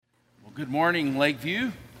Good morning,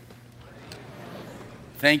 Lakeview.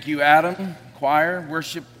 Thank you, Adam, choir,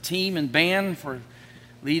 worship team, and band for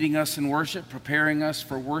leading us in worship, preparing us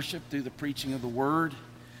for worship through the preaching of the Word.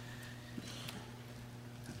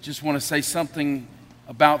 Just want to say something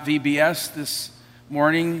about VBS this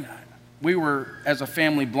morning. We were, as a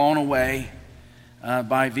family, blown away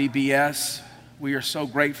by VBS. We are so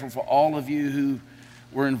grateful for all of you who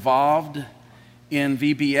were involved in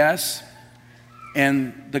VBS.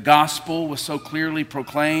 And the gospel was so clearly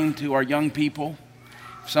proclaimed to our young people.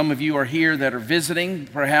 Some of you are here that are visiting.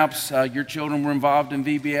 Perhaps your children were involved in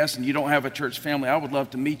VBS and you don't have a church family. I would love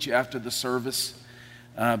to meet you after the service.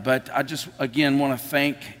 But I just, again, want to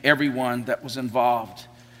thank everyone that was involved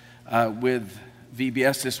with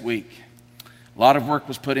VBS this week. A lot of work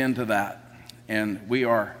was put into that, and we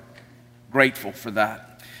are grateful for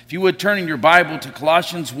that. If you would turn in your Bible to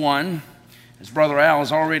Colossians 1. As Brother Al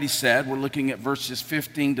has already said, we're looking at verses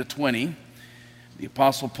 15 to 20. The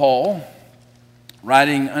Apostle Paul,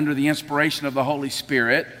 writing under the inspiration of the Holy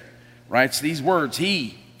Spirit, writes these words: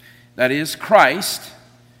 He, that is Christ,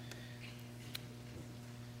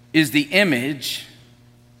 is the image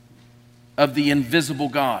of the invisible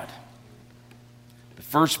God, the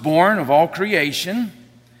firstborn of all creation.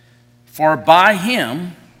 For by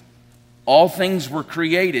him all things were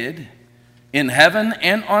created in heaven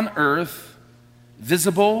and on earth,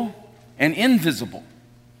 visible and invisible,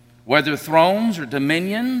 whether thrones or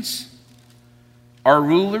dominions, or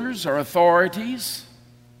rulers or authorities.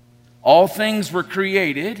 All things were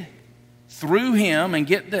created through him, and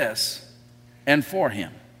get this, and for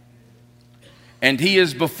him. And he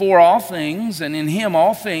is before all things, and in him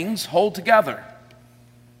all things hold together.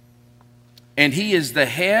 And he is the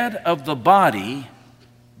head of the body,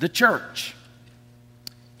 the church.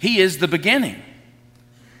 He is the beginning,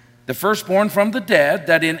 the firstborn from the dead,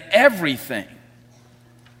 that in everything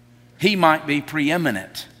he might be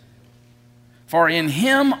preeminent. For in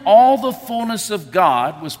him all the fullness of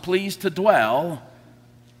God was pleased to dwell,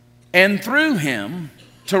 and through him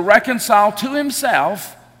to reconcile to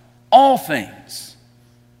himself all things,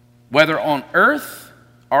 whether on earth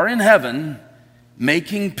or in heaven,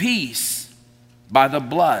 making peace by the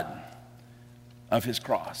blood of his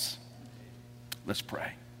cross. Let's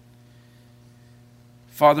pray.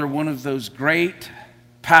 Father, one of those great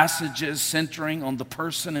passages centering on the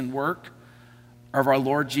person and work of our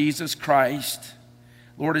Lord Jesus Christ.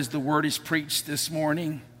 Lord, as the word is preached this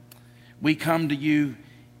morning, we come to you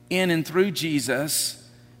in and through Jesus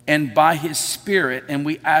and by his Spirit, and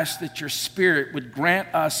we ask that your Spirit would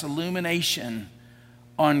grant us illumination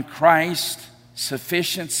on Christ's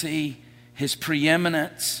sufficiency, his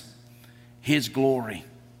preeminence, his glory.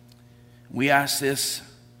 We ask this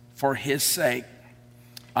for his sake.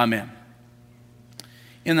 Amen.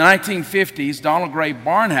 In the 1950s, Donald Gray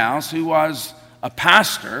Barnhouse, who was a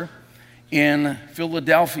pastor in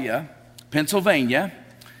Philadelphia, Pennsylvania,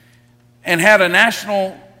 and had a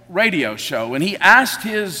national radio show, and he asked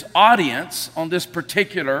his audience on this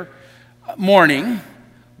particular morning,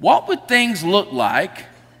 what would things look like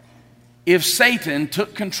if Satan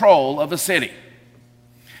took control of a city?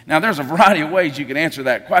 Now, there's a variety of ways you can answer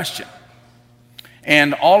that question.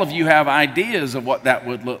 And all of you have ideas of what that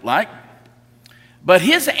would look like. But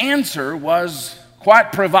his answer was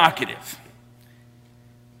quite provocative.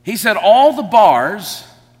 He said all the bars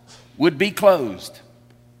would be closed,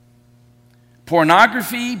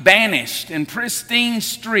 pornography banished, and pristine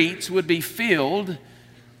streets would be filled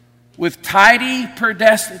with tidy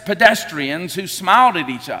pedestrians who smiled at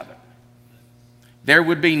each other. There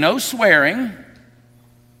would be no swearing.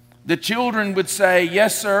 The children would say,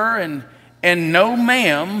 "Yes, sir," and "No,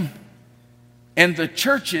 ma'am," and the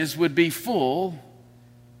churches would be full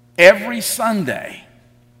every Sunday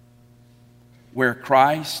where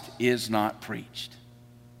Christ is not preached.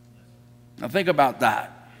 Now think about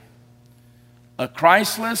that. A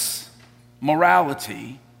Christless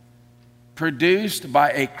morality produced by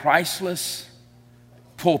a Christless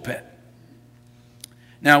pulpit.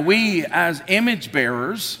 Now we, as image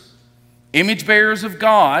bearers of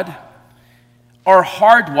God, are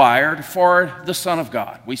hardwired for the Son of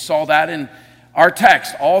God. We saw that in our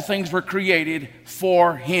text. All things were created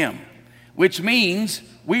for him, which means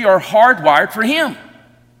we are hardwired for him.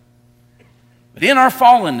 But in our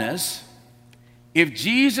fallenness, if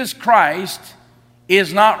Jesus Christ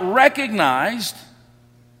is not recognized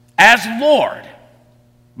as Lord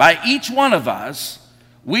by each one of us,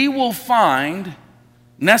 we will find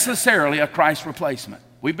necessarily a Christ replacement.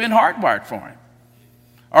 We've been hardwired for him.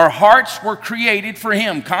 Our hearts were created for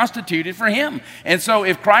him, constituted for him. And so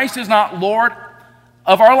if Christ is not Lord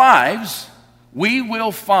of our lives, we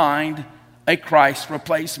will find a Christ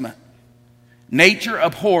replacement. Nature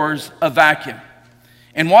abhors a vacuum.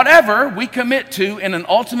 And whatever we commit to in an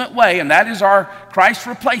ultimate way, and that is our Christ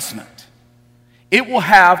replacement, it will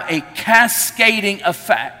have a cascading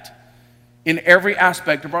effect in every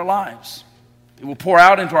aspect of our lives. It will pour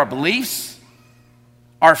out into our beliefs,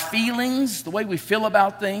 our feelings, the way we feel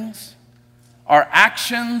about things, our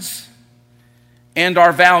actions, and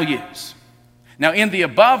our values. Now, in the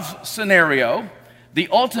above scenario, the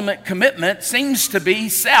ultimate commitment seems to be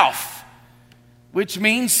self, which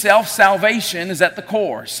means self-salvation is at the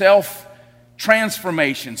core,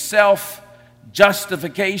 self-transformation,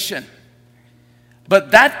 self-justification.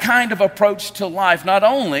 But that kind of approach to life, not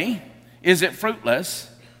only is it fruitless,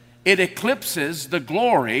 it eclipses the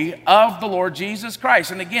glory of the Lord Jesus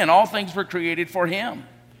Christ. And again, all things were created for Him.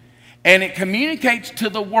 And it communicates to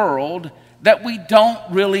the world that we don't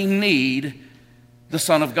really need the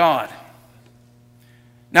Son of God.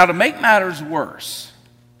 Now, to make matters worse,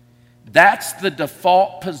 that's the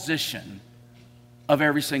default position of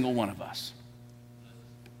every single one of us.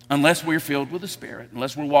 Unless we're filled with the Spirit,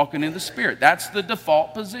 unless we're walking in the Spirit. That's the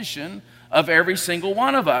default position of every single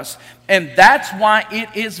one of us. And that's why it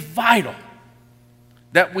is vital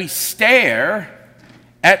that we stare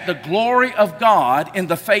at the glory of God in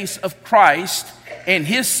the face of Christ and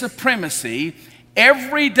His supremacy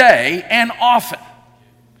every day and often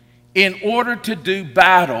in order to do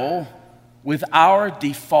battle with our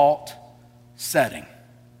default setting.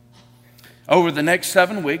 Over the next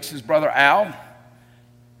 7 weeks, as Brother Al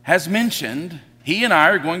has mentioned, he and I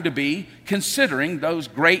are going to be considering those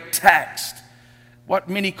great texts, what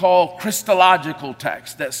many call Christological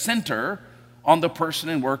texts, that center on the person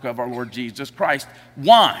and work of our Lord Jesus Christ.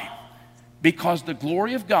 Why? Because the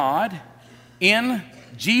glory of God in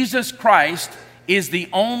Jesus Christ is the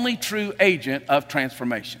only true agent of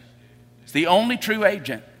transformation. It's the only true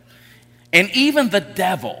agent. And even the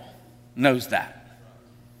devil knows that.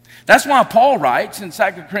 That's why Paul writes in 2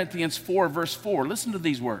 Corinthians 4, verse 4, listen to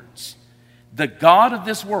these words. The God of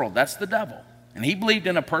this world, that's the devil, and he believed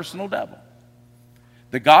in a personal devil.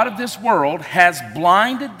 The God of this world has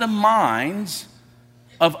blinded the minds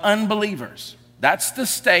of unbelievers. That's the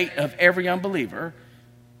state of every unbeliever.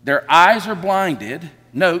 Their eyes are blinded,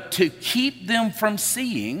 note, to keep them from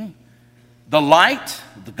seeing the light,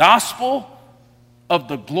 the gospel of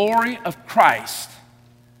the glory of Christ,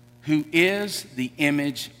 who is the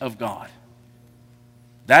image of God.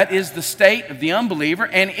 That is the state of the unbeliever,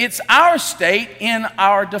 and it's our state in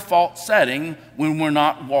our default setting when we're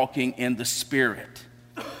not walking in the Spirit.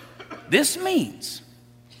 This means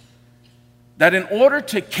that in order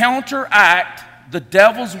to counteract the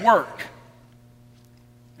devil's work,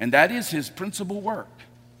 and that is his principal work,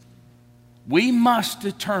 we must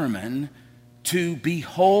determine to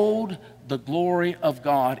behold the glory of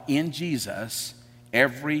God in Jesus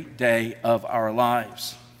every day of our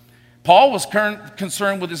lives. Paul was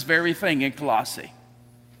concerned with this very thing in Colossae.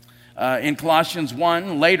 In Colossians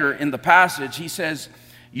 1, later in the passage, he says,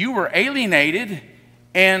 you were alienated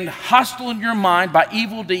and hostile in your mind by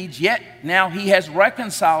evil deeds, yet now he has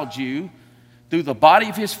reconciled you through the body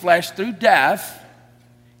of his flesh, through death,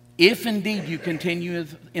 if indeed you continue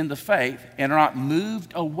in the faith and are not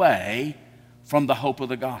moved away from the hope of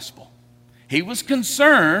the gospel. He was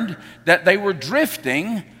concerned that they were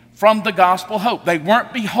drifting from the gospel hope. They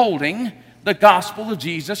weren't beholding the gospel of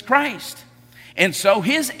Jesus Christ. And so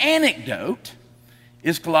his anecdote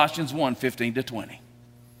is Colossians 1, 15 to 20.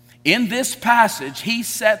 In this passage, he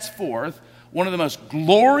sets forth one of the most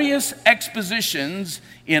glorious expositions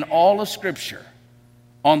in all of Scripture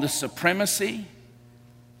on the supremacy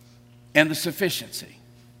and the sufficiency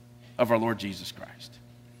of our Lord Jesus Christ.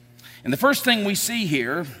 And the first thing we see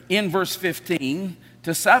here in verse 15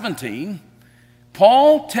 to 17,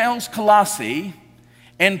 Paul tells Colossae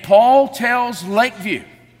and Paul tells Lakeview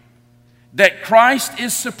that Christ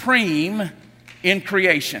is supreme in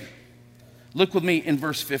creation. Look with me in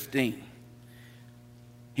verse 15.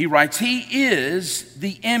 He writes, He is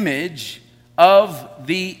the image of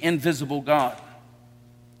the invisible God.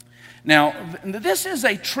 Now, this is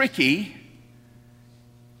a tricky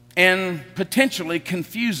and potentially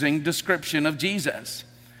confusing description of Jesus,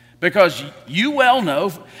 because you well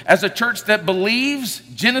know, as a church that believes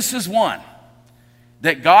Genesis 1,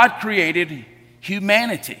 that God created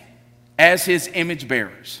humanity as His image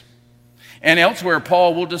bearers. And elsewhere,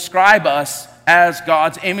 Paul will describe us as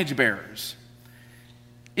God's image bearers.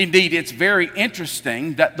 Indeed, it's very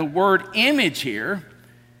interesting that the word image here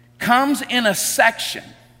comes in a section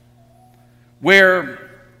where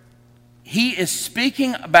he is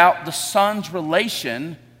speaking about the Son's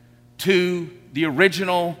relation to the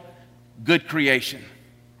original good creation.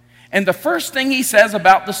 And the first thing he says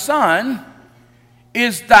about the Son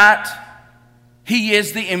is that he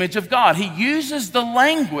is the image of God. He uses the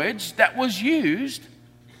language that was used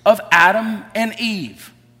of Adam and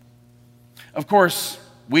Eve. Of course,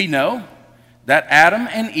 we know that Adam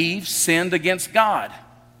and Eve sinned against God,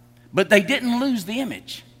 but they didn't lose the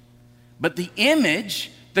image. But the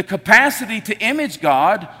image, the capacity to image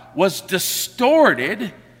God, was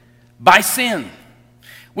distorted by sin,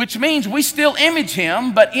 which means we still image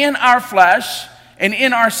him, but in our flesh and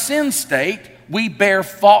in our sin state, we bear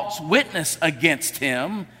false witness against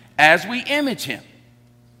him as we image him.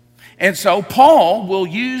 And so Paul will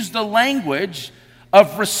use the language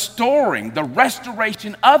of restoring, the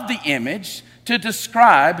restoration of the image to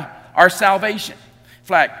describe our salvation. In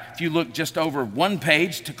fact, if you look just over one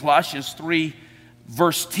page to Colossians 3,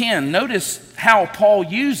 verse 10, notice how Paul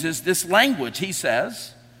uses this language. He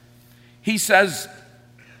says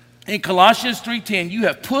in Colossians 3:10, you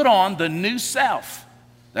have put on the new self,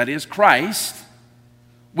 that is Christ,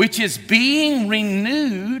 which is being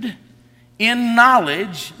renewed in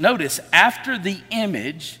knowledge, notice, after the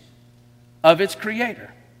image of its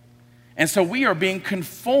creator. And so we are being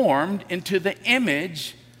conformed into the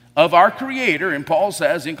image of our creator. And Paul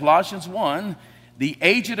says in Colossians 1, the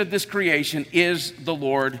agent of this creation is the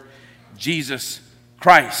Lord Jesus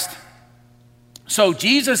Christ. So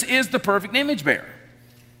Jesus is the perfect image bearer.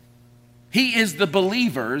 He is the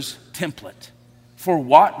believer's template for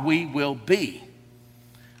what we will be.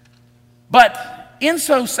 But in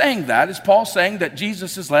so saying that, is Paul saying that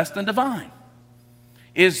Jesus is less than divine?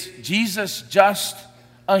 Is Jesus just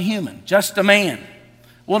a human, just a man?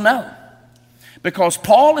 Well, no. Because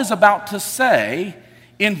Paul is about to say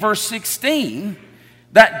in verse 16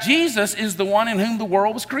 that Jesus is the one in whom the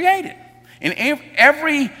world was created. And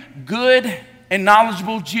every good and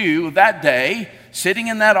knowledgeable Jew of that day sitting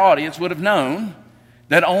in that audience would have known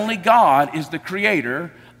that only God is the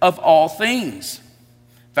creator of all things.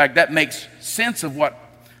 In fact, that makes sense of what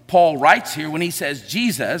Paul writes here when he says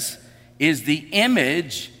Jesus is the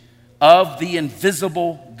image of the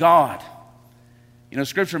invisible God. You know,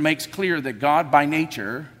 Scripture makes clear that God by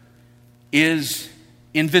nature is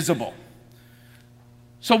invisible.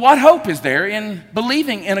 So what hope is there in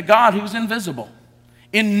believing in a God who's invisible,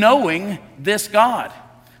 in knowing this God?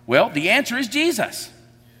 Well, the answer is Jesus.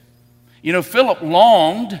 You know, Philip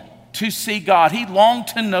longed to see God. He longed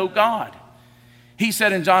to know God. He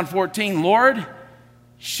said in John 14, Lord,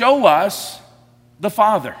 show us the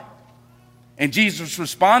Father. And Jesus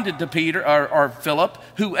responded to Peter or Philip,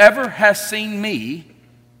 whoever has seen me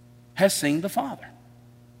has seen the Father.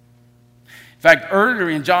 In fact, earlier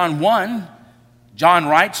in John 1, John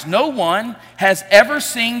writes, no one has ever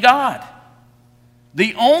seen God.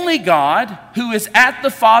 The only God who is at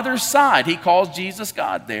the Father's side, he calls Jesus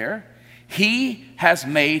God there, he has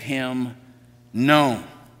made him known.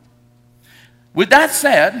 With that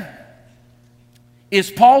said, is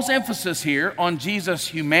Paul's emphasis here on Jesus'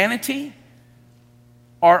 humanity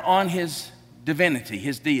or on his divinity,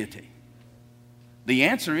 his deity? The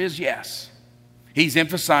answer is yes. He's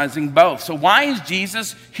emphasizing both. So why is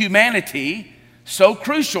Jesus' humanity so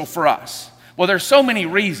crucial for us? Well, there's so many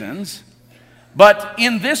reasons, but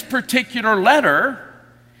in this particular letter,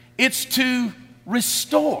 it's to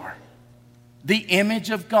restore the image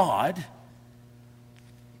of God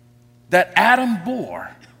that Adam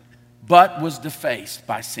bore, but was defaced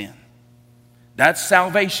by sin. That's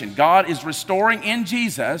salvation. God is restoring in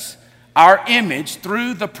Jesus our image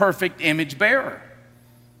through the perfect image bearer.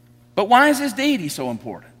 But why is his deity so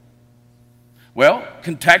important? Well,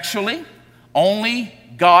 contextually, only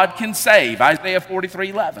God can save. Isaiah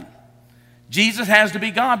 43:11. Jesus has to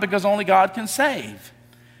be God because only God can save.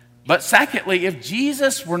 But secondly, if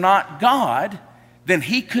Jesus were not God, then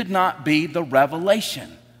he could not be the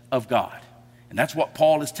revelation of God. And that's what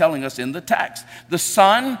Paul is telling us in the text. The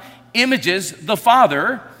Son images the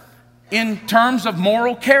Father in terms of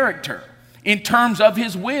moral character, in terms of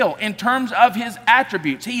his will, in terms of his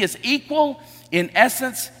attributes. He is equal in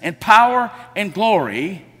essence and power and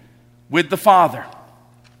glory with the Father.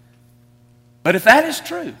 But if that is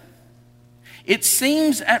true, it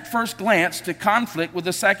seems at first glance to conflict with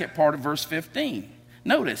the second part of verse 15.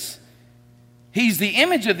 Notice, he's the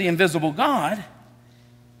image of the invisible God.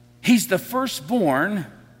 He's the firstborn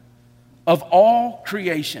of all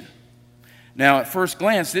creation. Now, at first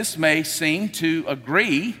glance, this may seem to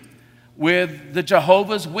agree with the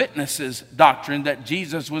Jehovah's Witnesses doctrine that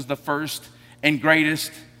Jesus was the first and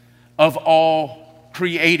greatest of all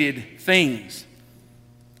created things.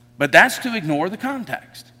 But that's to ignore the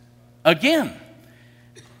context. Again,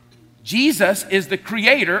 Jesus is the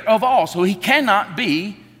creator of all, so he cannot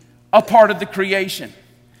be a part of the creation.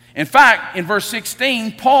 In fact, in verse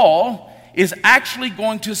 16, Paul is actually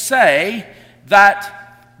going to say that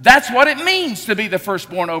that's what it means to be the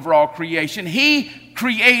firstborn over all creation. He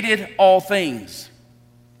created all things.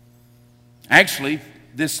 Actually,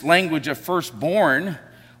 this language of firstborn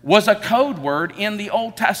was a code word in the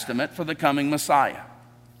Old Testament for the coming Messiah.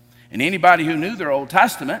 And anybody who knew their Old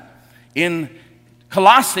Testament in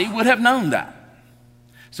Colossae would have known that.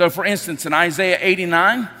 So for instance, in Isaiah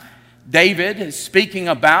 89, David is speaking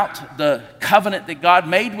about the covenant that God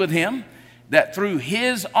made with him, that through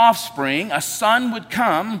his offspring, a son would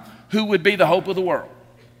come who would be the hope of the world.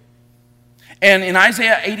 And in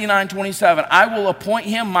Isaiah 89:27, I will appoint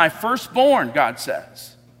him my firstborn, God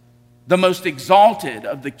says, the most exalted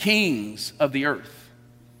of the kings of the earth.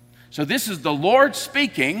 So this is the Lord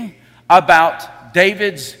speaking about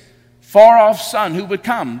David's far-off son who would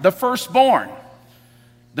come, the firstborn,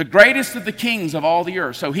 the greatest of the kings of all the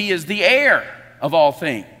earth. So he is the heir of all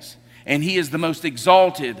things, and he is the most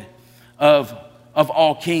exalted of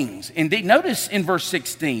all kings. Indeed, notice in verse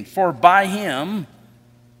 16, for by him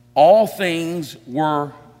all things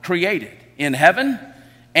were created, in heaven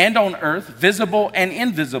and on earth, visible and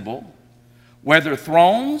invisible, whether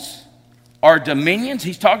thrones or dominions.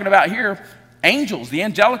 He's talking about here angels, the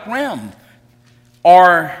angelic realm,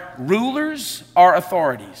 or rulers or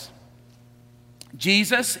authorities.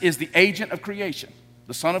 Jesus is the agent of creation,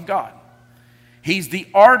 the Son of God. He's the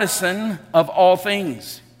artisan of all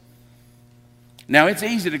things. Now, it's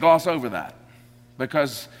easy to gloss over that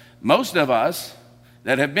because most of us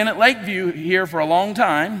that have been at Lakeview here for a long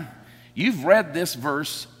time, you've read this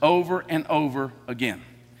verse over and over again.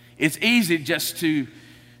 It's easy just to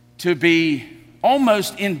be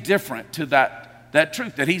almost indifferent to that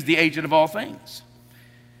truth, that he's the agent of all things.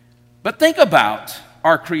 But think about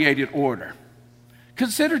our created order.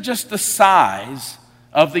 Consider just the size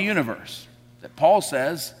of the universe that Paul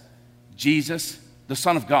says Jesus, the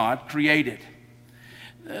Son of God, created.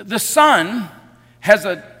 The sun has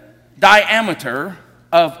a diameter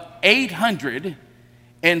of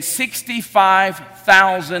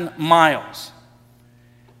 865,000 miles.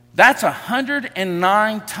 That's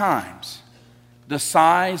 109 times the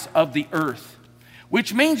size of the earth,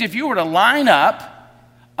 which means if you were to line up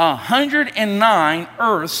 109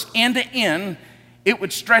 earths end to end, it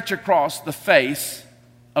would stretch across the face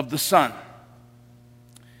of the sun.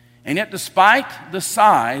 And yet, despite the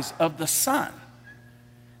size of the sun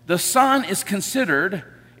is considered,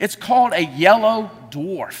 it's called a yellow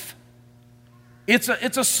dwarf. It's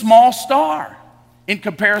a small star in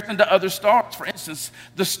comparison to other stars. For instance,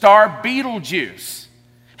 the star Betelgeuse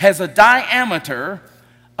has a diameter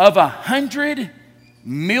of 100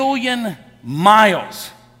 million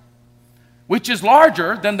miles, which is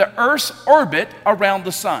larger than the Earth's orbit around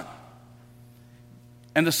the sun.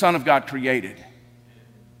 And the Son of God created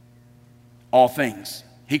all things.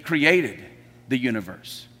 He created the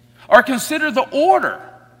universe. Or consider the order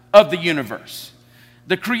of the universe,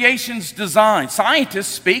 the creation's design. Scientists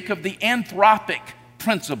speak of the anthropic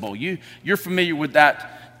principle. You're familiar with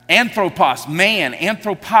that. Anthropos, man,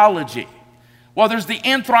 anthropology. Well, there's the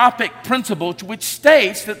anthropic principle, which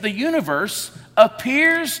states that the universe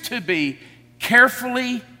appears to be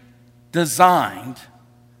carefully designed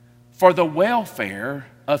for the welfare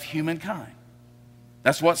of humankind.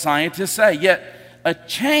 That's what scientists say. Yet a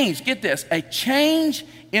change, get this, a change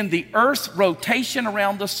in the Earth's rotation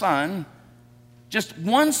around the sun, just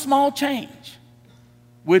one small change,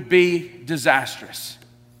 would be disastrous.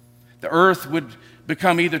 The Earth would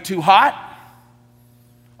become either too hot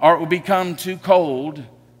or it would become too cold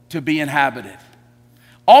to be inhabited.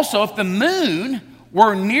 Also, if the moon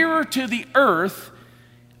were nearer to the Earth,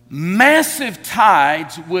 massive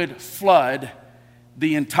tides would flood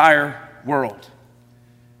the entire world.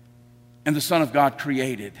 And the Son of God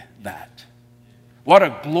created that. What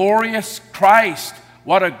a glorious Christ.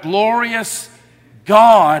 What a glorious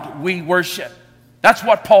God we worship. That's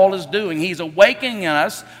what Paul is doing. He's awakening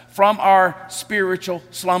us from our spiritual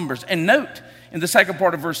slumbers. And note, in the second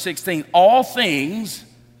part of verse 16, all things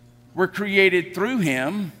were created through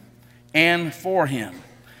him and for him.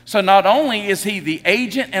 So not only is he the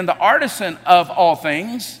agent and the artisan of all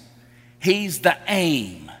things, he's the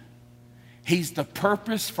aim. He's the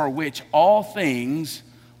purpose for which all things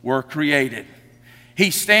were created.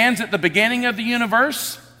 He stands at the beginning of the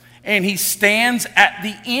universe, and he stands at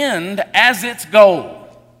the end as its goal.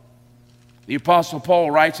 The Apostle Paul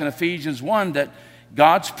writes in Ephesians 1 that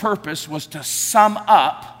God's purpose was to sum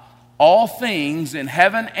up all things in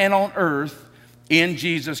heaven and on earth in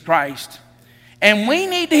Jesus Christ. And we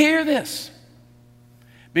need to hear this,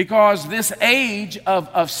 because this age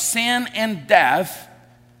of sin and death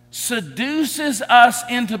seduces us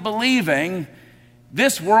into believing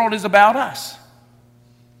this world is about us.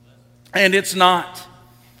 And it's not.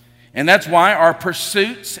 And that's why our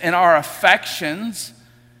pursuits and our affections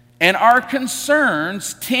and our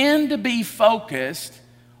concerns tend to be focused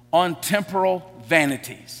on temporal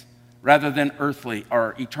vanities rather than earthly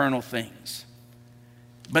or eternal things.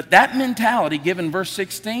 But that mentality given in verse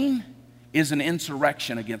 16 is an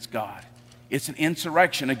insurrection against God. It's an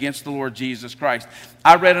insurrection against the Lord Jesus Christ.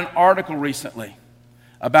 I read an article recently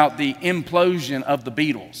about the implosion of the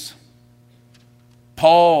Beatles.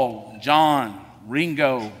 Paul, John,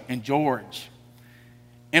 Ringo, and George.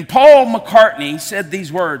 And Paul McCartney said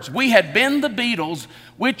these words, "We had been the Beatles,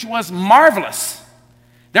 which was marvelous.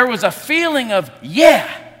 There was a feeling of, yeah,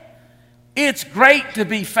 it's great to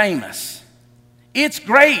be famous. It's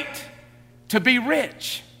great to be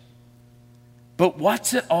rich. But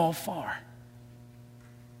what's it all for?"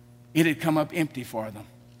 It had come up empty for them.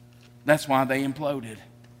 That's why they imploded.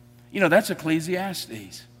 You know, that's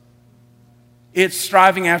Ecclesiastes. It's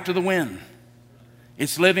striving after the wind.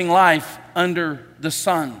 It's living life under the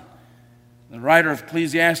sun. The writer of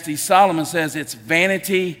Ecclesiastes, Solomon, says it's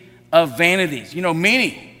vanity of vanities. You know,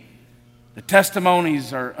 many, the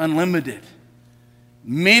testimonies are unlimited.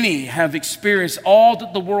 Many have experienced all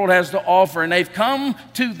that the world has to offer, and they've come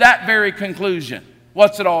to that very conclusion.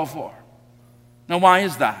 What's it all for? Now, why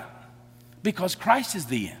is that? Because Christ is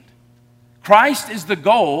the end. Christ is the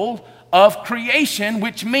goal of creation,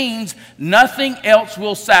 which means nothing else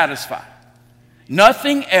will satisfy.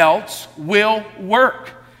 Nothing else will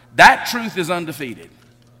work. That truth is undefeated.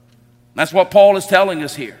 That's what Paul is telling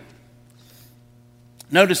us here.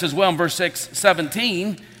 Notice as well in verse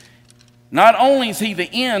 17, not only is he the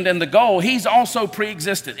end and the goal, he's also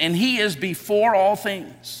pre-existent, and he is before all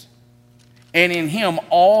things. And in him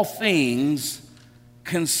all things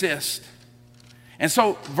consist. And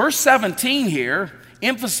so verse 17 here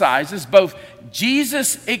emphasizes both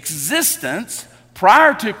Jesus' existence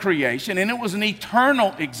prior to creation, and it was an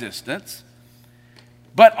eternal existence,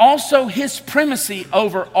 but also his primacy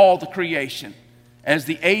over all the creation as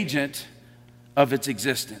the agent of its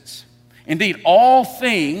existence. Indeed, all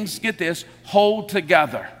things, get this, hold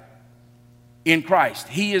together in Christ.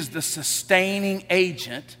 He is the sustaining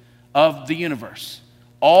agent of the universe.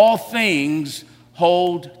 All things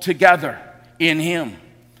hold together in him.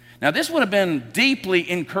 Now, this would have been deeply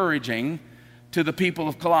encouraging to the people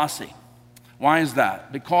of Colossae. Why is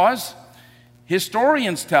that? Because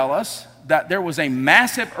historians tell us that there was a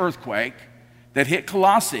massive earthquake that hit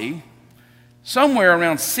Colossae somewhere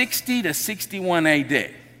around 60 to 61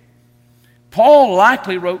 AD. Paul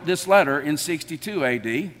likely wrote this letter in 62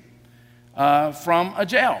 AD from a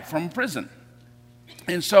jail, from prison.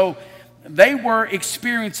 And so they were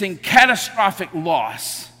experiencing catastrophic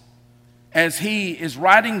loss as he is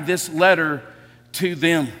writing this letter to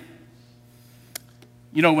them.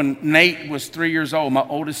 You know, when Nate was 3 years old, my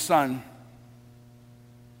oldest son,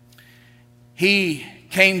 he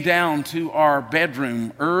came down to our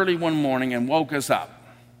bedroom early one morning and woke us up.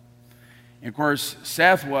 And of course,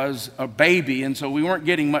 Seth was a baby, and so we weren't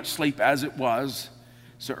getting much sleep as it was.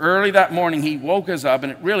 So early that morning, he woke us up,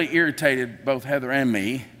 and it really irritated both Heather and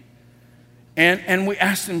me. And we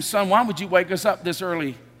asked him, "Son, why would you wake us up this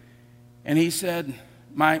early?" And he said,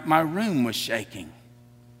 my room was shaking.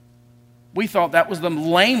 We thought that was the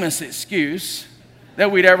lamest excuse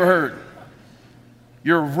that we'd ever heard.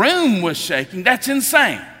 Your room was shaking? That's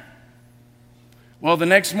insane. Well, the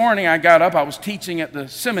next morning I got up. I was teaching at the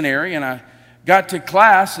seminary, and I got to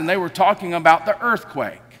class, and they were talking about the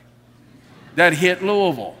earthquake that hit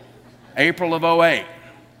Louisville, April of 2008.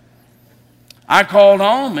 I called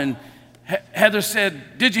home, and Heather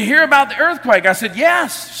said, "Did you hear about the earthquake?" I said,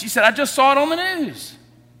 "Yes." She said, "I just saw it on the news."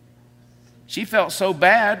 She felt so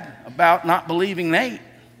bad about not believing Nate.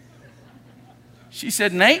 She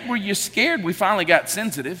said, "Nate, were you scared?" We finally got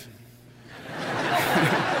sensitive.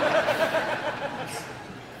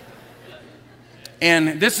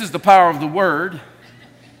 And this is the power of the word.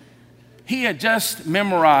 He had just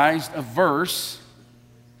memorized a verse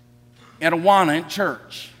at Awana in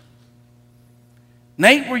church.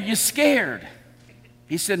 "Nate, were you scared?"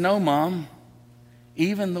 He said, "No, Mom.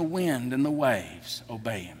 Even the wind and the waves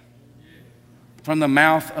obey him." From the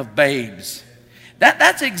mouth of babes.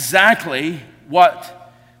 That's exactly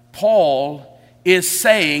what Paul is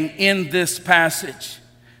saying in this passage.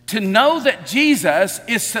 To know that Jesus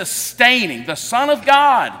is sustaining, the Son of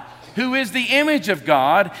God, who is the image of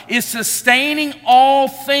God, is sustaining all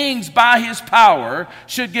things by his power,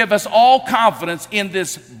 should give us all confidence in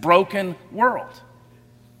this broken world.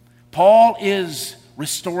 Paul is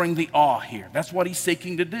restoring the awe here. That's what he's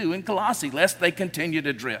seeking to do in Colossae, lest they continue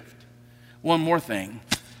to drift. One more thing.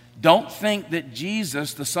 Don't think that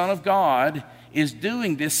Jesus, the Son of God, is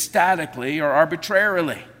doing this statically or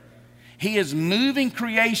arbitrarily. He is moving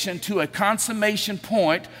creation to a consummation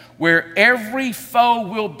point where every foe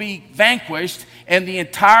will be vanquished and the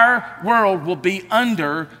entire world will be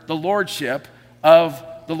under the lordship of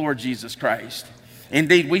the Lord Jesus Christ.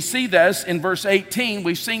 Indeed, we see this in verse 18.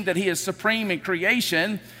 We've seen that he is supreme in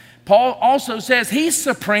creation. Paul also says he's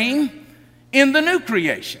supreme in the new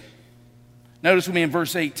creation. Notice with me in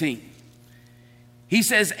verse 18. He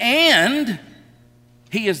says, and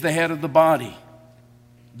he is the head of the body,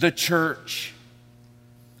 the church.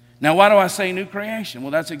 Now, why do I say new creation?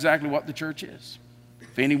 Well, that's exactly what the church is.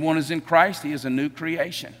 If anyone is in Christ, he is a new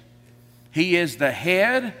creation. He is the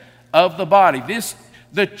head of the body.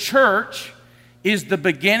 The church is the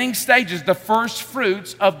beginning stages, the first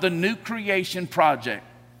fruits of the new creation project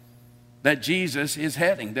that Jesus is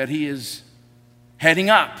heading, that he is heading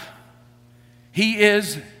up. He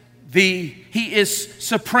is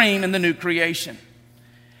supreme in the new creation.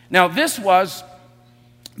 Now, this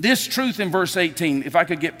truth in verse 18, if I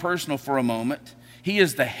could get personal for a moment, he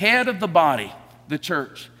is the head of the body, the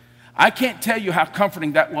church. I can't tell you how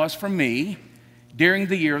comforting that was for me during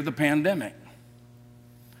the year of the pandemic.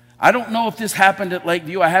 I don't know if this happened at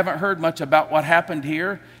Lakeview. I haven't heard much about what happened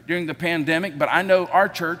here during the pandemic, but I know our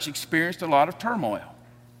church experienced a lot of turmoil.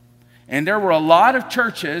 And there were a lot of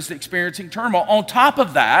churches experiencing turmoil. On top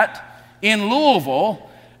of that, in Louisville,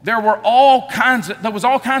 there was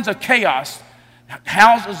all kinds of chaos.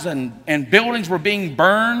 Houses and buildings were being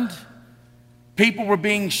burned. People were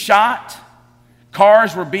being shot.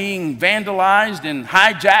 Cars were being vandalized and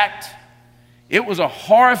hijacked. It was a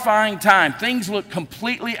horrifying time. Things looked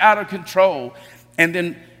completely out of control. And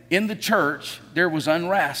then in the church, there was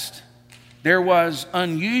unrest. There was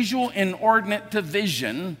unusual, inordinate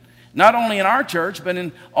division, not only in our church, but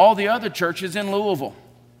in all the other churches in Louisville.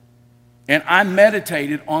 And I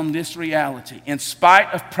meditated on this reality. In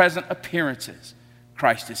spite of present appearances,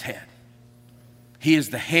 Christ is head. He is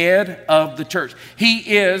the head of the church.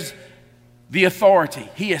 He is the authority.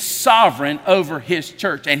 He is sovereign over his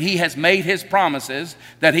church, and he has made his promises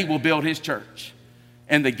that he will build his church.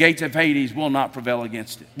 And the gates of Hades will not prevail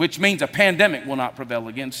against it, which means a pandemic will not prevail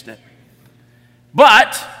against it.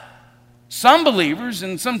 But some believers,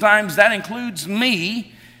 and sometimes that includes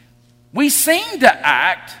me, we seem to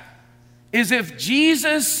act as if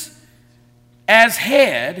Jesus as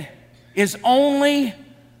head is only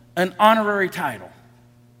an honorary title.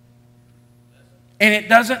 And it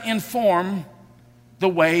doesn't inform the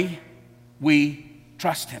way we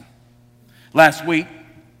trust him. Last week,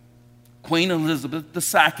 Queen Elizabeth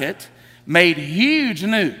II made huge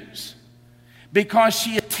news because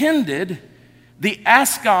she attended the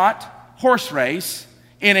Ascot horse race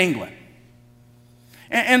in England.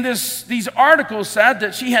 And these articles said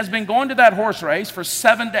that she has been going to that horse race for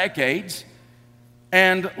 7 decades.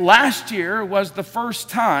 And last year was the first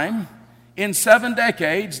time in 7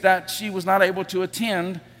 decades that she was not able to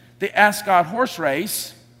attend the Ascot horse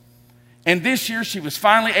race. And this year she was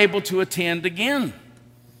finally able to attend again.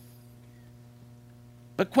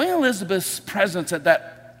 But Queen Elizabeth's presence at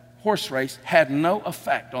that horse race had no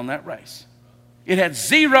effect on that race. It had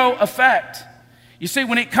zero effect. You see,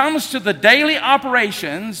 when it comes to the daily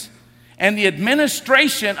operations and the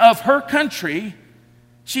administration of her country,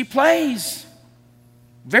 she plays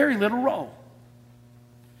very little role.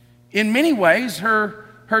 In many ways, her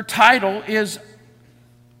title is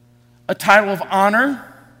a title of honor,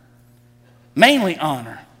 mainly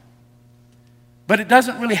honor. But it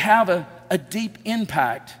doesn't really have a deep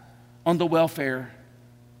impact on the welfare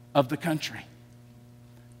of the country.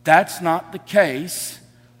 That's not the case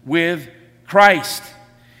with Christ.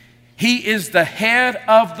 He is the head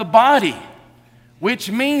of the body,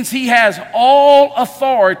 which means he has all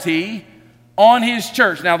authority on his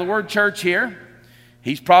church. Now, the word church here,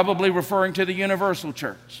 he's probably referring to the universal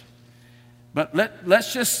church. But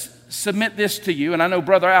let's just submit this to you, and I know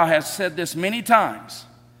Brother Al has said this many times.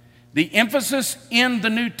 The emphasis in the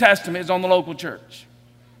New Testament is on the local church.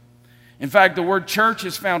 In fact, the word church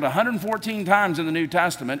is found 114 times in the New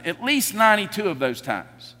Testament, at least 92 of those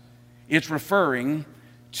times. It's referring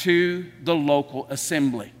to the local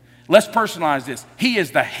assembly. Let's personalize this. He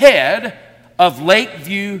is the head of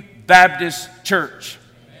Lakeview Baptist Church.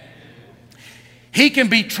 He can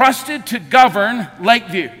be trusted to govern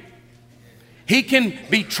Lakeview. He can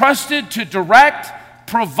be trusted to direct,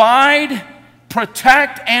 provide,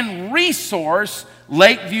 protect, and resource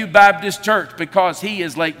Lakeview Baptist Church because he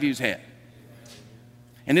is Lakeview's head.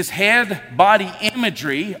 And this head body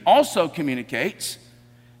imagery also communicates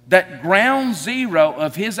that ground zero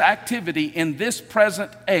of his activity in this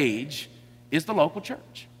present age is the local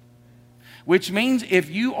church. which means if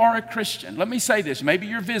you are a Christian, let me say this, maybe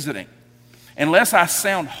you're visiting. Unless I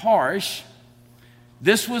sound harsh,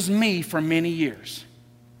 this was me for many years.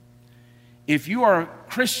 If you are a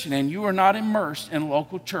Christian and you are not immersed in a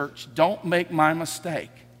local church, don't make my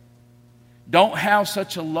mistake. Don't have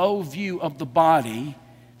such a low view of the body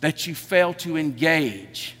that you fail to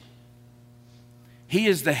engage. He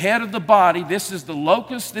is the head of the body. This is the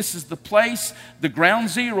locus. This is the place, the ground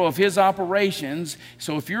zero of his operations.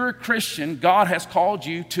 So if you're a Christian, God has called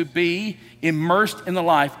you to be immersed in the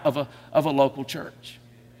life of a local church.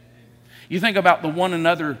 You think about the one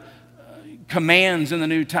another commands in the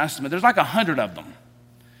New Testament. There's like 100 of them.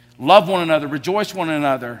 Love one another, rejoice one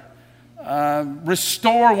another,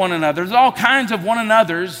 restore one another. There's all kinds of one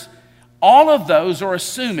another's. All of those are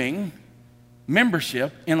assuming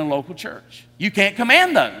membership in a local church. You can't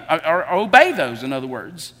command those or obey those, in other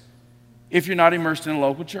words, if you're not immersed in a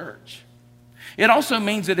local church. It also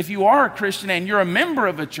means that if you are a Christian and you're a member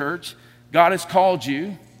of a church, God has called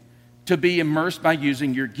you to be immersed by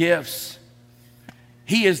using your gifts.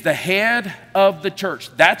 He is the head of the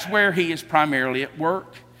church. That's where he is primarily at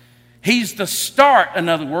work. He's the start, in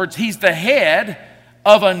other words. He's the head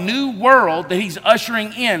of a new world that he's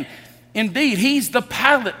ushering in. Indeed, he's the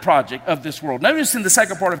pilot project of this world. Notice in the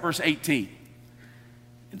second part of verse 18,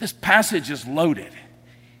 this passage is loaded.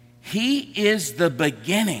 He is the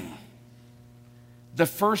beginning, the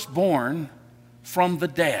firstborn from the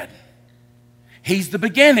dead. He's the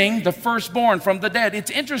beginning, the firstborn from the dead.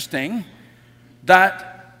 It's interesting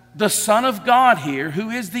that the Son of God here, who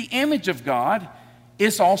is the image of God,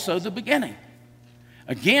 is also the beginning.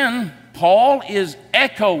 Again, Paul is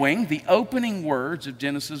echoing the opening words of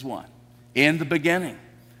Genesis 1, in the beginning.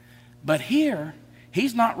 But here,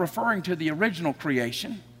 he's not referring to the original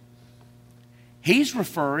creation. He's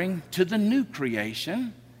referring to the new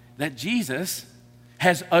creation that Jesus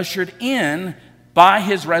has ushered in by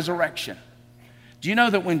his resurrection. Do you know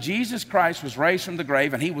that when Jesus Christ was raised from the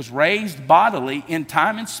grave, and he was raised bodily in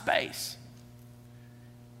time and space,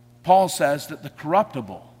 Paul says that the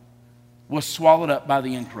corruptible was swallowed up by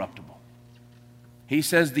the incorruptible. He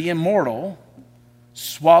says the immortal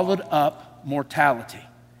swallowed up mortality.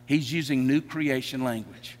 He's using new creation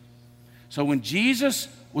language. So when Jesus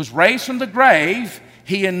was raised from the grave,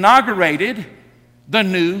 he inaugurated the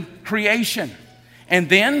new creation. And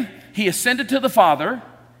then he ascended to the Father,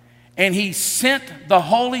 and he sent the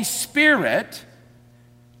Holy Spirit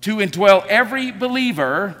to indwell every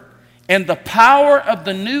believer, and the power of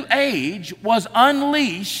the new age was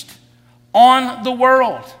unleashed on the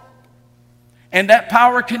world. And that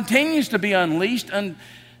power continues to be unleashed, and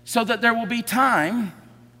so that there will be time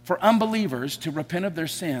for unbelievers to repent of their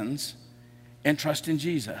sins and trust in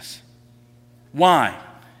Jesus. Why?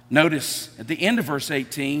 Notice at the end of verse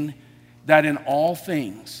 18 that in all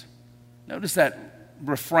things, notice that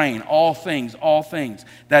refrain, all things,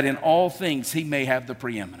 that in all things he may have the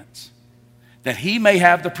preeminence. That he may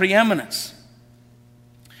have the preeminence.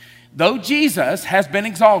 Though Jesus has been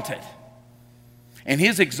exalted, and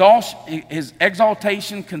his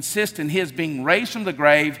exaltation consists in his being raised from the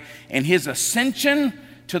grave and his ascension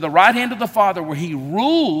to the right hand of the Father, where he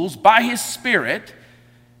rules by his Spirit,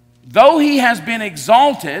 though he has been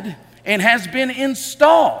exalted and has been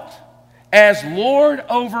installed as Lord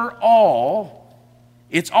over all,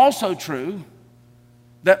 it's also true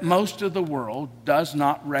that most of the world does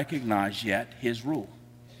not recognize yet his rule.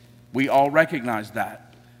 We all recognize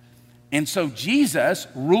that. And so Jesus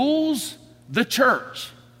rules the church,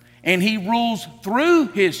 and he rules through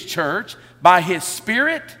his church by his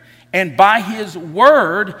Spirit and by his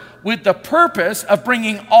word, with the purpose of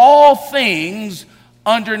bringing all things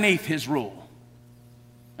underneath his rule.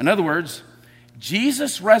 In other words,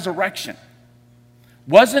 Jesus' resurrection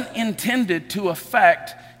wasn't intended to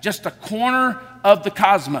affect just a corner of the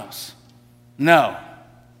cosmos. No.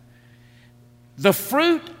 The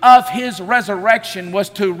fruit of his resurrection was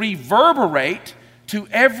to reverberate to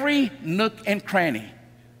every nook and cranny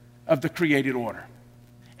of the created order.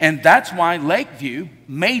 And that's why Lakeview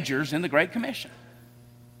majors in the Great Commission.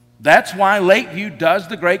 That's why Lakeview does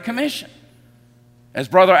the Great Commission. As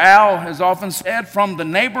Brother Al has often said, from the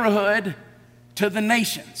neighborhood to the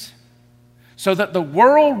nations, so that the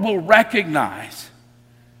world will recognize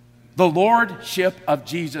the lordship of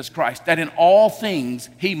Jesus Christ, that in all things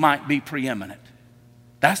he might be preeminent.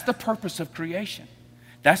 That's the purpose of creation.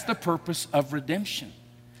 That's the purpose of redemption.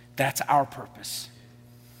 That's our purpose.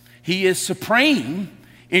 He is supreme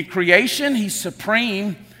in creation. He's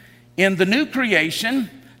supreme in the new creation.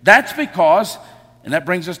 That's because, and that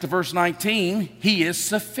brings us to verse 19, he is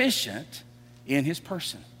sufficient in his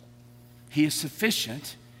person. He is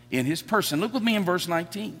sufficient in his person. Look with me in verse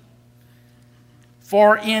 19.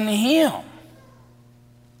 For in him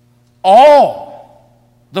all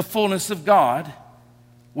the fullness of God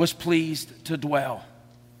was pleased to dwell.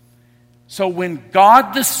 So when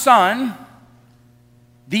God the Son,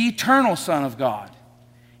 the eternal Son of God,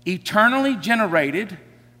 eternally generated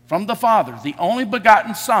from the Father, the only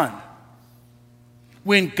begotten Son,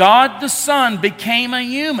 when God the Son became a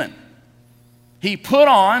human, he put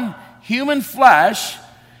on human flesh,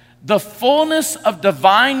 the fullness of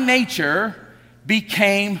divine nature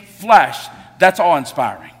became flesh. That's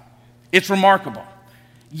awe-inspiring. It's remarkable.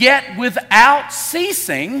 Yet without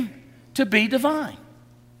ceasing to be divine.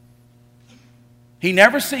 He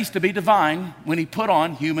never ceased to be divine when he put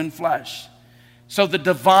on human flesh. So the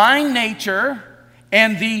divine nature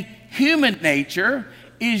and the human nature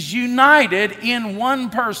is united in one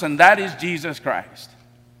person. That is Jesus Christ.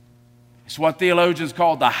 It's what theologians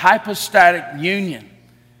call the hypostatic union.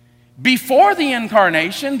 Before the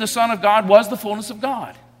incarnation, the Son of God was the fullness of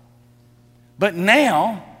God. But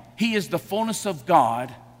now, he is the fullness of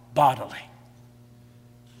God bodily.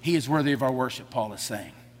 He is worthy of our worship, Paul is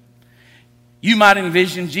saying. You might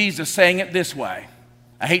envision Jesus saying it this way.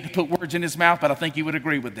 I hate to put words in his mouth, but I think you would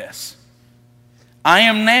agree with this. I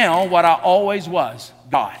am now what I always was,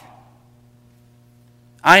 God.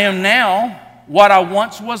 I am now what I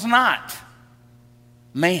once was not,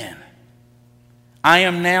 man. I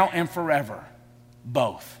am now and forever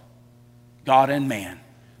both, God and man,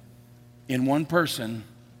 in one person,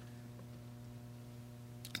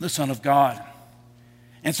 the Son of God.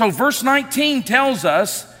 And so verse 19 tells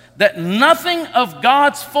us that nothing of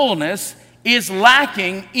God's fullness is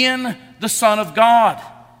lacking in the Son of God.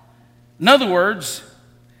 In other words,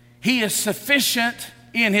 he is sufficient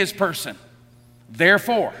in his person.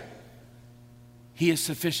 Therefore, he is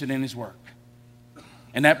sufficient in his work.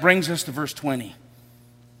 And that brings us to verse 20,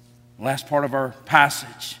 last part of our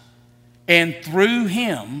passage. And through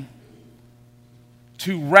him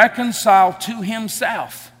to reconcile to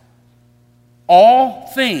himself all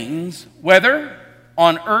things, whether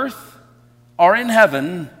on earth or in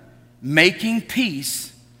heaven, making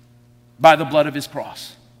peace by the blood of his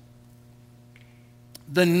cross.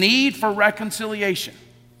 The need for reconciliation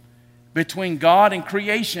between God and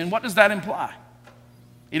creation, what does that imply?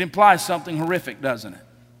 It implies something horrific, doesn't it?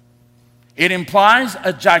 It implies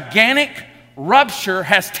a gigantic rupture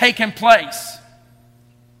has taken place.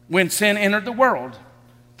 When sin entered the world,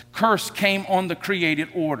 the curse came on the created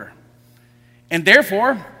order. And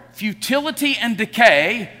therefore, futility and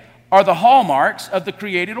decay are the hallmarks of the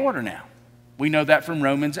created order now. We know that from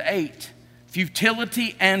Romans 8.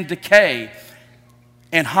 Futility and decay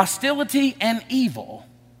and hostility and evil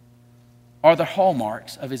are the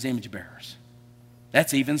hallmarks of his image bearers.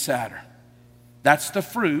 That's even sadder. That's the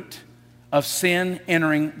fruit of sin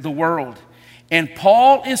entering the world. And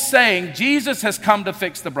Paul is saying Jesus has come to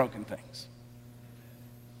fix the broken things.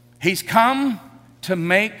 He's come to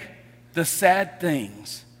make the sad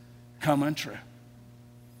things come untrue.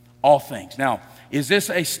 All things. Now, is this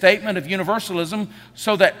a statement of universalism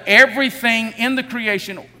so that everything in the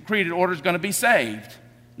created order is going to be saved?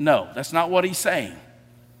 No, that's not what he's saying.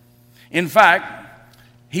 In fact,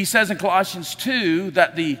 he says in Colossians 2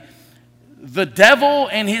 that the devil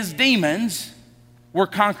and his demons were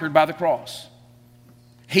conquered by the cross.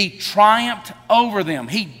 He triumphed over them.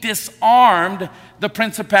 He disarmed the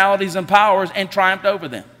principalities and powers and triumphed over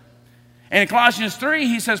them. And in Colossians 3,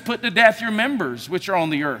 he says, put to death your members which are on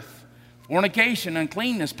the earth. Fornication,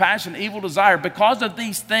 uncleanness, passion, evil desire. Because of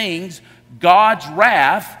these things, God's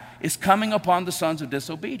wrath is coming upon the sons of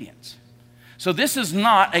disobedience. So this is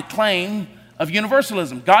not a claim of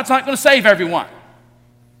universalism. God's not going to save everyone.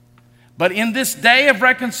 But in this day of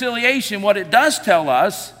reconciliation, what it does tell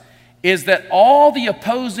us is that all the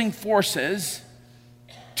opposing forces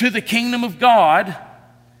to the kingdom of God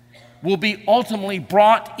will be ultimately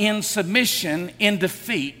brought in submission, in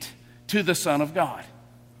defeat to the Son of God.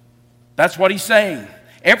 That's what he's saying.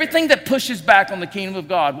 Everything that pushes back on the kingdom of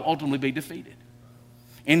God will ultimately be defeated.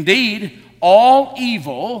 Indeed, all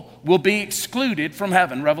evil will be excluded from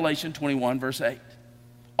heaven. Revelation 21, verse 8.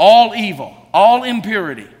 All evil, all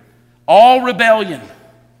impurity, all rebellion.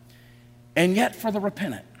 And yet for the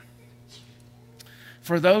repentant,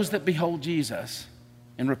 for those that behold Jesus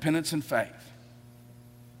in repentance and faith,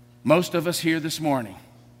 most of us here this morning,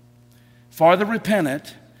 for the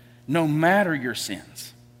repentant, no matter your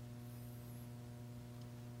sins,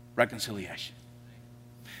 reconciliation.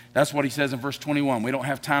 That's what he says in verse 21. We don't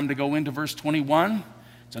have time to go into verse 21.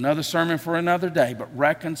 It's another sermon for another day, but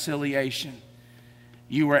reconciliation.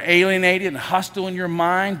 You were alienated and hostile in your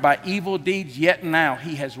mind by evil deeds, yet now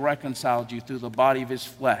he has reconciled you through the body of his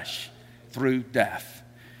flesh, through death.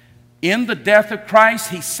 In the death of Christ,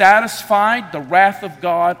 he satisfied the wrath of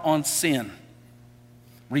God on sin,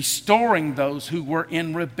 restoring those who were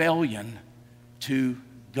in rebellion to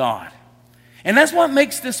God. And that's what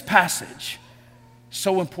makes this passage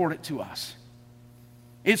so important to us.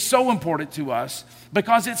 It's so important to us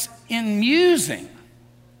because it's in musing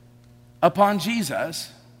upon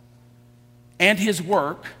Jesus and his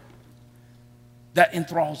work that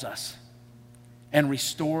enthralls us and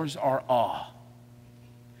restores our awe.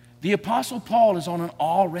 The Apostle Paul is on an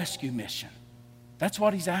awe rescue mission. That's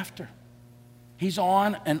what he's after. He's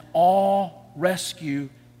on an awe rescue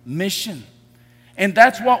mission. And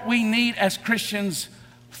that's what we need as Christians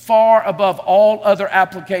far above all other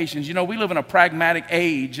applications. You know, we live in a pragmatic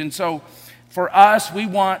age, and so for us, we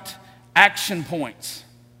want action points.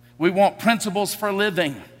 We want principles for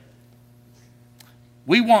living.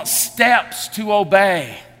 We want steps to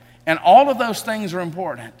obey. And all of those things are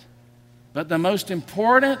important. But the most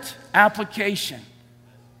important application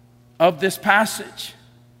of this passage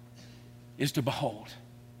is to behold.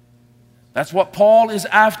 That's what Paul is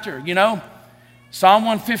after. You know, Psalm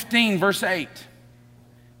 115, verse 8.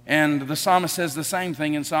 And the psalmist says the same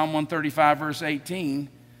thing in Psalm 135, verse 18.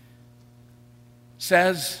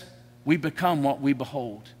 Says, we become what we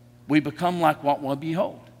behold. We become like what we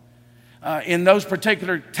behold. In those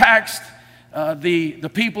particular texts,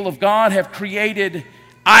 the people of God have created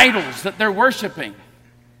idols that they're worshiping.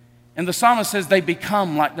 And the psalmist says they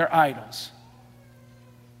become like their idols.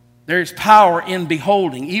 There's power in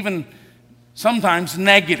beholding, even sometimes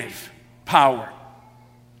negative power.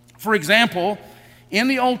 For example, in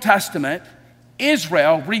the Old Testament,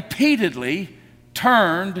 Israel repeatedly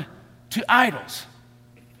turned to idols.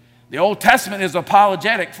 The Old Testament is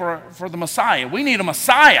apologetic for the Messiah. We need a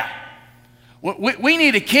Messiah. We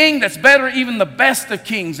need a king that's better even the best of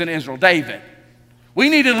kings in Israel, David. We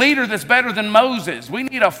need a leader that's better than Moses. We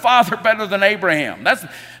need a father better than Abraham.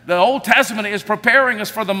 The Old Testament is preparing us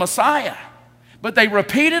for the Messiah. But they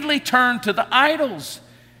repeatedly turn to the idols.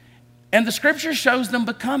 And the Scripture shows them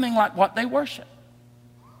becoming like what they worship.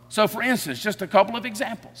 So for instance, just a couple of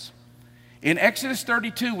examples. In Exodus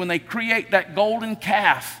 32, when they create that golden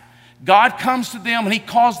calf, God comes to them and he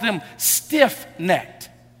calls them stiff-necked,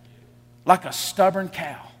 like a stubborn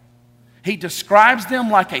cow. He describes them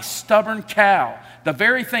like a stubborn cow, the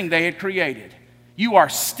very thing they had created. You are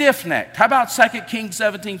stiff-necked. How about 2 Kings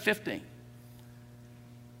 17:15?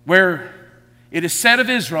 Where it is said of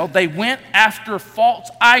Israel, they went after false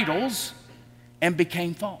idols and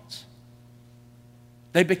became false.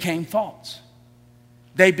 They became false.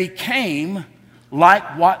 They became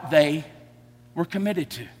like what they were committed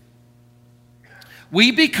to.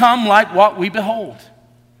 We become like what we behold.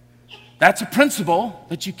 That's a principle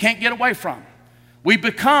that you can't get away from. We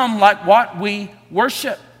become like what we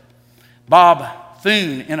worship. Bob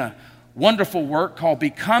Thune, in a wonderful work called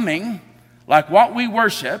Becoming Like What We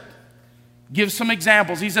Worship, gives some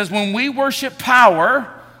examples. He says, when we worship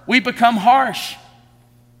power, we become harsh.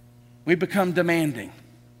 We become demanding.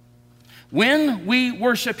 When we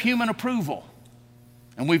worship human approval,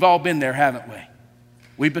 and we've all been there, haven't we?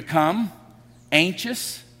 We become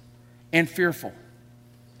anxious and fearful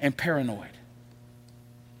and paranoid.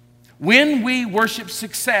 When we worship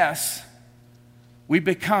success, we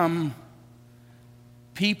become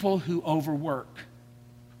people who overwork,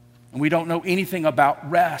 and we don't know anything about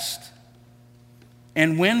rest.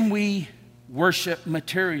 And when we worship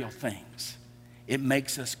material things, it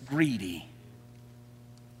makes us greedy.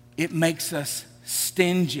 It makes us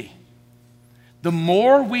stingy. The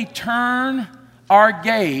more we turn our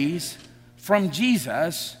gaze from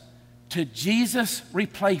Jesus to Jesus'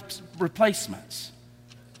 replacements,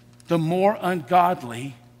 the more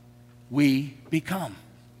ungodly we become.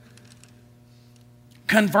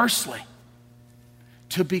 Conversely,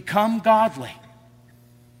 to become godly,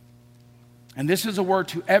 and this is a word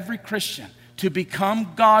to every Christian, to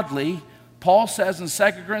become godly, Paul says in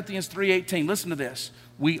 2 Corinthians 3:18, listen to this,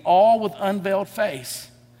 we all with unveiled face,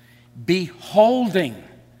 beholding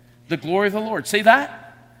the glory of the Lord. See that?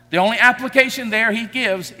 The only application there he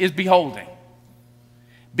gives is beholding.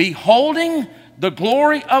 Beholding the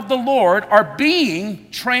glory of the Lord, are being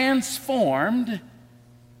transformed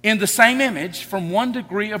in the same image from one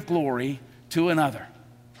degree of glory to another.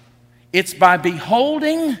 It's by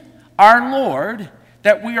beholding our Lord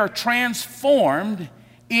that we are transformed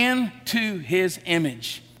into his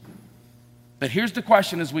image. But here's the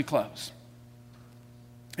question as we close.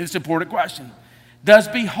 It's an important question. Does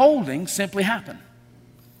beholding simply happen?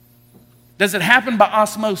 Does it happen by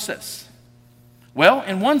osmosis? Well,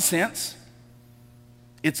 in one sense,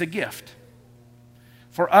 it's a gift.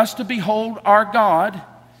 For us to behold our God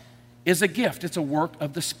is a gift. It's a work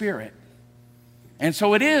of the Spirit. And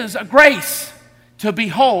so it is a grace to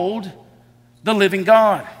behold the living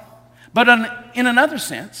God. But in another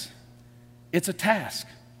sense, it's a task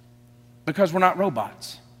because we're not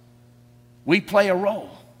robots. We play a role.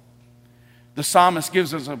 The psalmist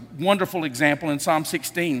gives us a wonderful example in Psalm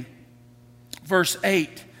 16, verse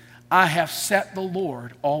 8. I have set the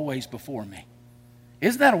Lord always before me.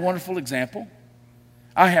 Isn't that a wonderful example?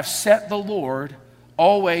 I have set the Lord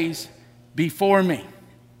always before me.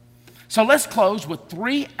 So let's close with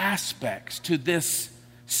 3 aspects to this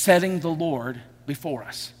setting the Lord before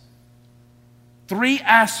us. 3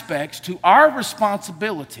 aspects to our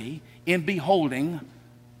responsibility in beholding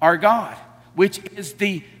our God, which is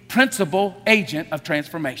the principal agent of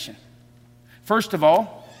transformation. First of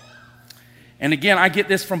all, and again, I get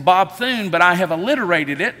this from Bob Thune, but I have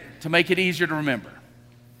alliterated it to make it easier to remember.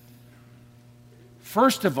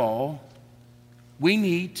 First of all, we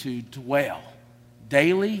need to dwell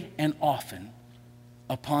daily and often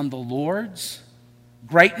upon the Lord's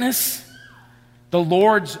greatness, the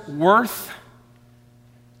Lord's worth,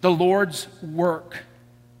 the Lord's work,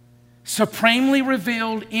 supremely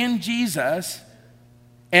revealed in Jesus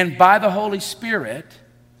and by the Holy Spirit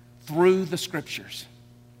through the Scriptures.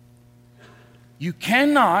 You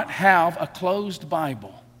cannot have a closed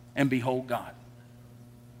Bible and behold God.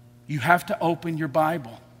 You have to open your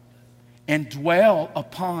Bible and dwell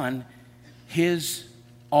upon His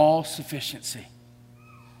all-sufficiency.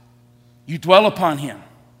 You dwell upon Him.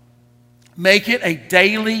 Make it a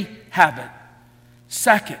daily habit.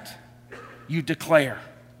 Second, you declare.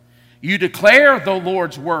 You declare the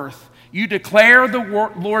Lord's worth. You declare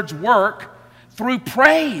the Lord's work through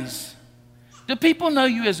praise. Do people know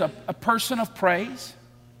you as a person of praise?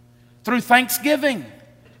 Through thanksgiving.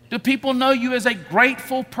 Do people know you as a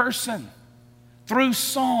grateful person? Through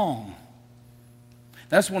song.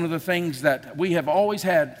 That's one of the things that we have always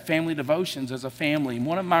had family devotions as a family. And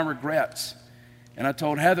one of my regrets, and I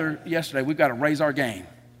told Heather yesterday, we've got to raise our game,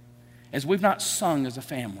 as we've not sung as a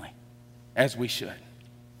family as we should.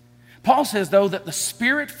 Paul says, though, that the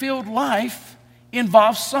Spirit-filled life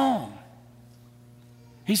involves song.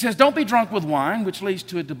 He says, don't be drunk with wine, which leads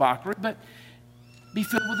to a debauchery, but be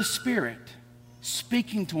filled with the Spirit,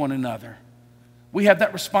 speaking to one another. We have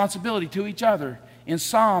that responsibility to each other in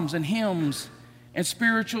psalms and hymns and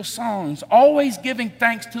spiritual songs, always giving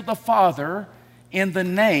thanks to the Father in the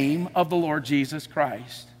name of the Lord Jesus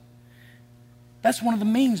Christ. That's one of the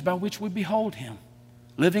means by which we behold Him,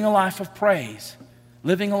 living a life of praise,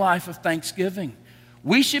 living a life of thanksgiving.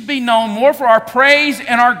 We should be known more for our praise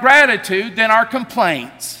and our gratitude than our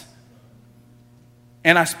complaints.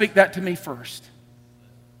 And I speak that to me first.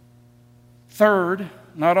 Third,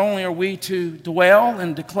 not only are we to dwell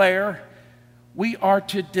and declare, we are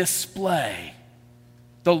to display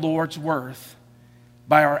the Lord's worth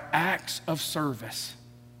by our acts of service.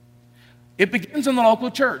 It begins in the local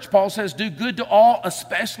church. Paul says, do good to all,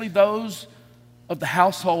 especially those of the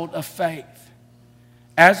household of faith.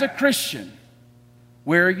 As a Christian,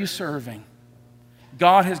 where are you serving?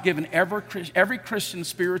 God has given every Christian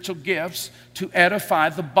spiritual gifts to edify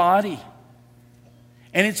the body.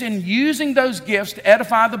 And it's in using those gifts to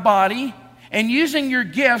edify the body and using your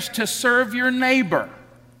gifts to serve your neighbor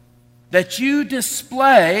that you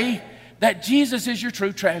display that Jesus is your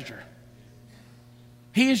true treasure.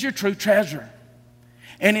 He is your true treasure.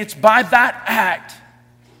 And it's by that act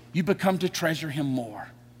you become to treasure Him more.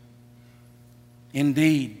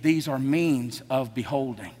 Indeed, these are means of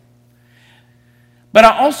beholding. But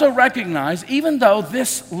I also recognize, even though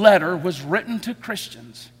this letter was written to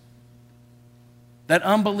Christians, that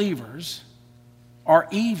unbelievers are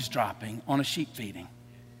eavesdropping on a sheep feeding.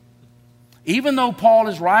 Even though Paul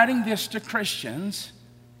is writing this to Christians,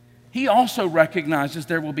 he also recognizes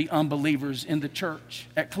there will be unbelievers in the church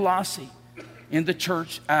at Colossae, in the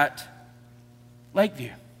church at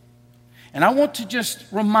Lakeview. And I want to just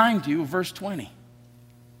remind you of verse 20.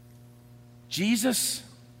 Jesus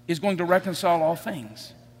is going to reconcile all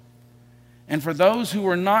things. And for those who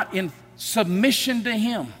are not in submission to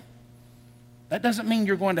Him, that doesn't mean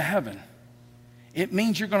you're going to heaven. It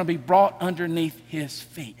means you're going to be brought underneath His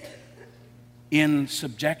feet in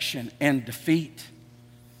subjection and defeat.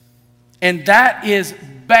 And that is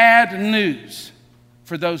bad news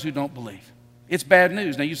for those who don't believe. It's bad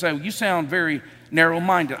news. Now you say, well, you sound very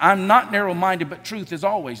narrow-minded. I'm not narrow-minded, but truth is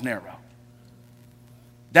always narrow.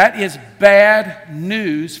 That is bad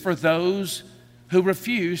news for those who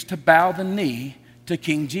refuse to bow the knee to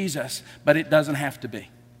King Jesus, but it doesn't have to be.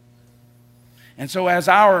 And so as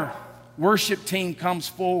our worship team comes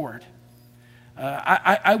forward,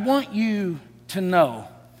 I want you to know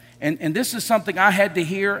And this is something I had to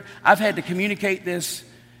hear. I've had to communicate this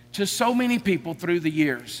to so many people through the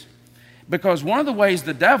years. Because one of the ways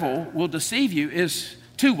the devil will deceive you is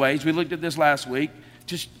two ways. We looked at this last week.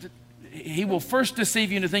 He will first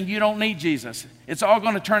deceive you into thinking you don't need Jesus. It's all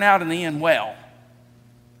going to turn out in the end well.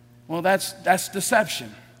 Well, that's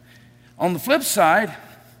deception. On the flip side,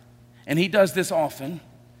 and he does this often,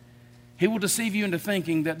 he will deceive you into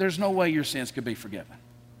thinking that there's no way your sins could be forgiven.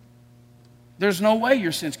 There's no way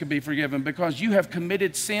your sins could be forgiven because you have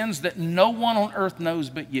committed sins that no one on earth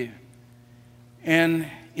knows but you. And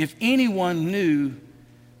if anyone knew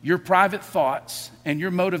your private thoughts and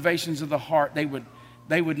your motivations of the heart, they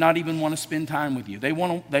would not even want to spend time with you. They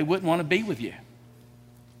wouldn't want to be with you.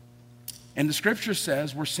 And the scripture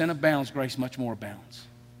says where sin abounds, grace much more abounds.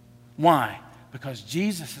 Why? Because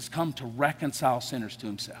Jesus has come to reconcile sinners to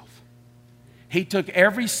himself. He took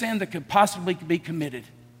every sin that could possibly be committed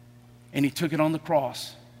and he took it on the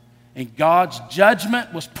cross. And God's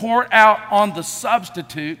judgment was poured out on the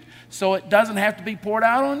substitute so it doesn't have to be poured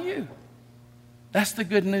out on you. That's the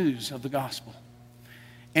good news of the gospel.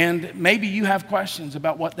 And maybe you have questions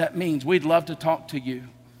about what that means. We'd love to talk to you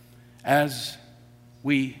as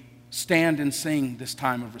we stand and sing this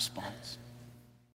time of response.